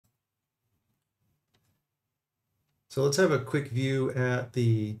So let's have a quick view at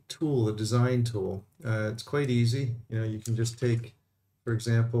the tool, the design tool. It's quite easy. You can just take, for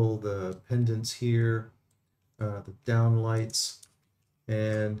example, the pendants here, the downlights,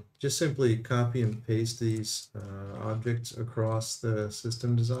 and just simply copy and paste these objects across the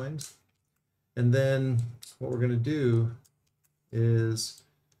system designs. And then what we're going to do is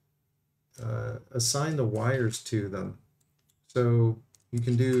assign the wires to them. So you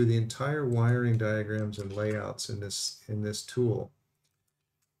can do the entire wiring diagrams and layouts in this tool.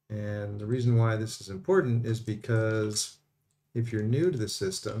 And the reason why this is important is because if you're new to the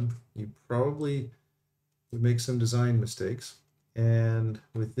system, you probably would make some design mistakes. And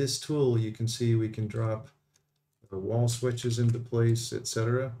with this tool, you can see we can drop the wall switches into place,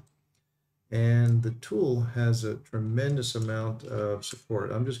 etc. And the tool has a tremendous amount of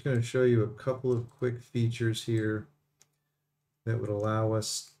support. I'm just going to show you a couple of quick features here that would allow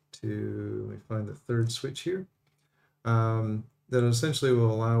us to, let me find the third switch here, that essentially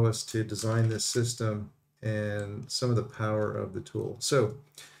will allow us to design this system and some of the power of the tool. So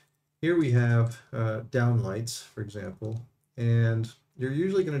here we have downlights, for example, and you're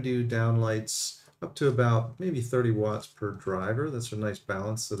usually going to do downlights up to about maybe 30 watts per driver. That's a nice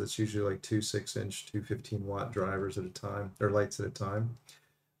balance. So that's usually like two 6-inch, two 15-watt drivers at a time, or lights at a time.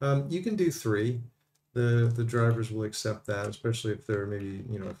 You can do 3. The drivers will accept that, especially if they're maybe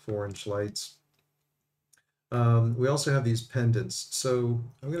 4-inch lights. We also have these pendants. So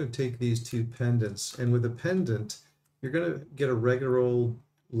I'm going to take these 2 pendants, and with a pendant, you're going to get a regular old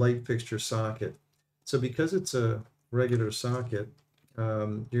light fixture socket. So because it's a regular socket,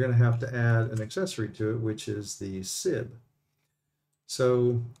 you're going to have to add an accessory to it, which is the SIB.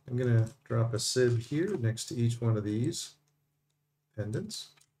 So I'm going to drop a SIB here next to each one of these pendants.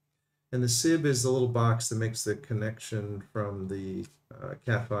 And the SIB is the little box that makes the connection from the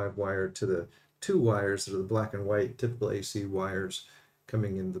Cat5 wire to the 2 wires that are the black and white typical AC wires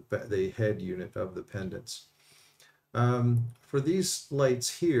coming in the head unit of the pendants. For these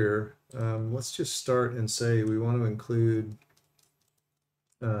lights here, let's just start and say we want to include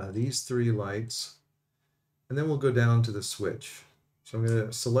these 3 lights, and then we'll go down to the switch. So I'm going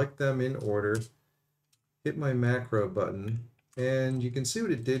to select them in order, hit my macro button, and you can see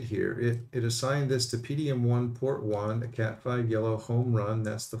what it did here. It assigned this to PDM1 port 1, a Cat5 yellow home run,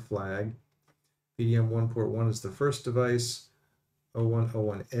 that's the flag. PDM1 port 1 is the first device,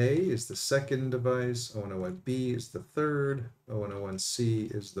 0101A is the second device, 0101B is the third,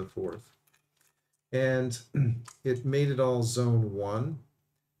 0101C is the fourth. And it made it all zone 1.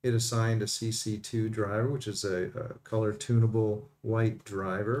 It assigned a CC2 driver, which is a color tunable white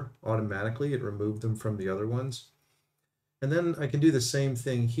driver. Automatically, it removed them from the other ones. And then I can do the same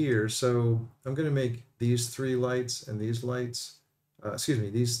thing here. So I'm going to make these 3 lights and these lights,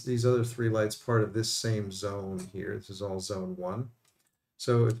 these other 3 lights part of this same zone here. This is all zone 1.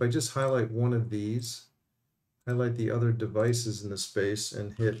 So if I just highlight one of these, highlight the other devices in the space,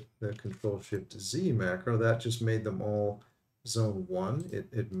 and hit the Control-Shift-Z macro, that just made them all zone 1.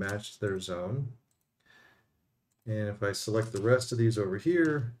 It matched their zone. And if I select the rest of these over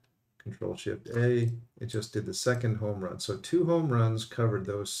here, Control-Shift-A, it just did the second home run. So 2 home runs covered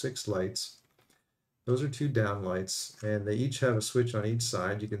those 6 lights. Those are 2 down lights, and they each have a switch on each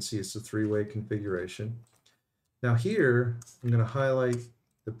side. You can see it's a 3-way configuration. Now here, I'm going to highlight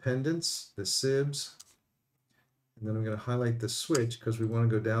the pendants, the SIBs, and then I'm going to highlight the switch because we want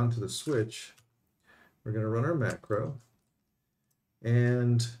to go down to the switch. We're going to run our macro.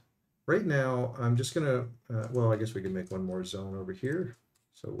 And right now, I'm just going to, well, I guess we can make one more zone over here.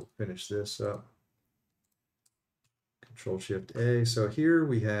 So we'll finish this up. Control-Shift-A. So here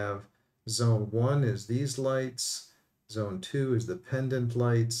we have zone 1 is these lights. Zone 2 is the pendant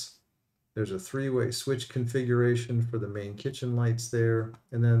lights. There's a 3-way switch configuration for the main kitchen lights there.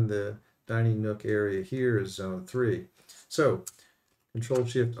 And then the dining nook area here is zone 3. So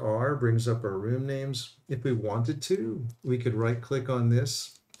Control-Shift-R brings up our room names. If we wanted to, we could right-click on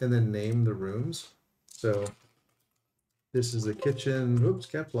this and then name the rooms. So this is the kitchen, oops,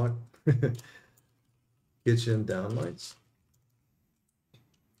 caps lock, kitchen downlights.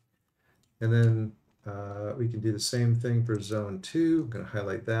 And then we can do the same thing for zone 2. I'm going to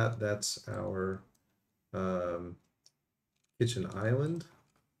highlight that. That's our kitchen island.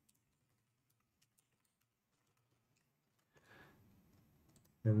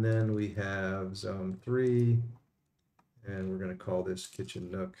 And then we have zone 3, and we're going to call this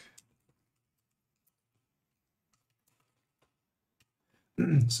kitchen nook.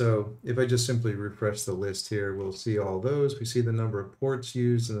 So if I just simply refresh the list here, we'll see all those. We see the number of ports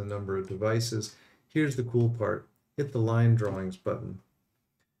used and the number of devices. Here's the cool part. Hit the line drawings button.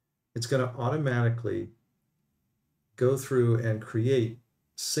 It's going to automatically go through and create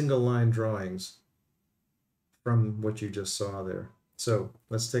single line drawings from what you just saw there. So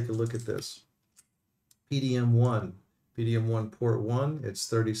let's take a look at this. PDM1 port 1, it's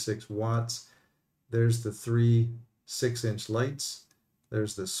 36 watts. There's the three 6-inch lights.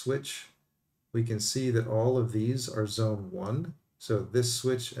 There's the switch. We can see that all of these are zone 1. So this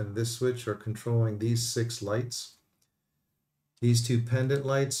switch and this switch are controlling these 6 lights. These two pendant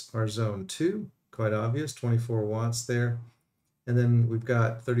lights are zone 2, quite obvious, 24 watts there. And then we've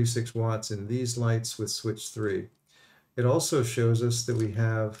got 36 watts in these lights with switch 3. It also shows us that we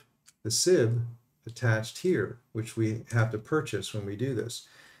have the SIB attached here, which we have to purchase when we do this.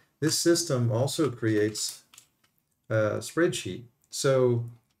 This system also creates a spreadsheet. So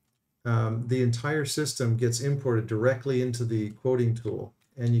the entire system gets imported directly into the quoting tool,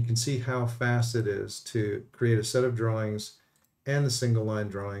 and you can see how fast it is to create a set of drawings and the single line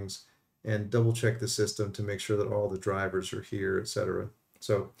drawings and double check the system to make sure that all the drivers are here, etc.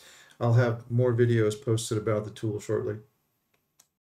 So I'll have more videos posted about the tool shortly.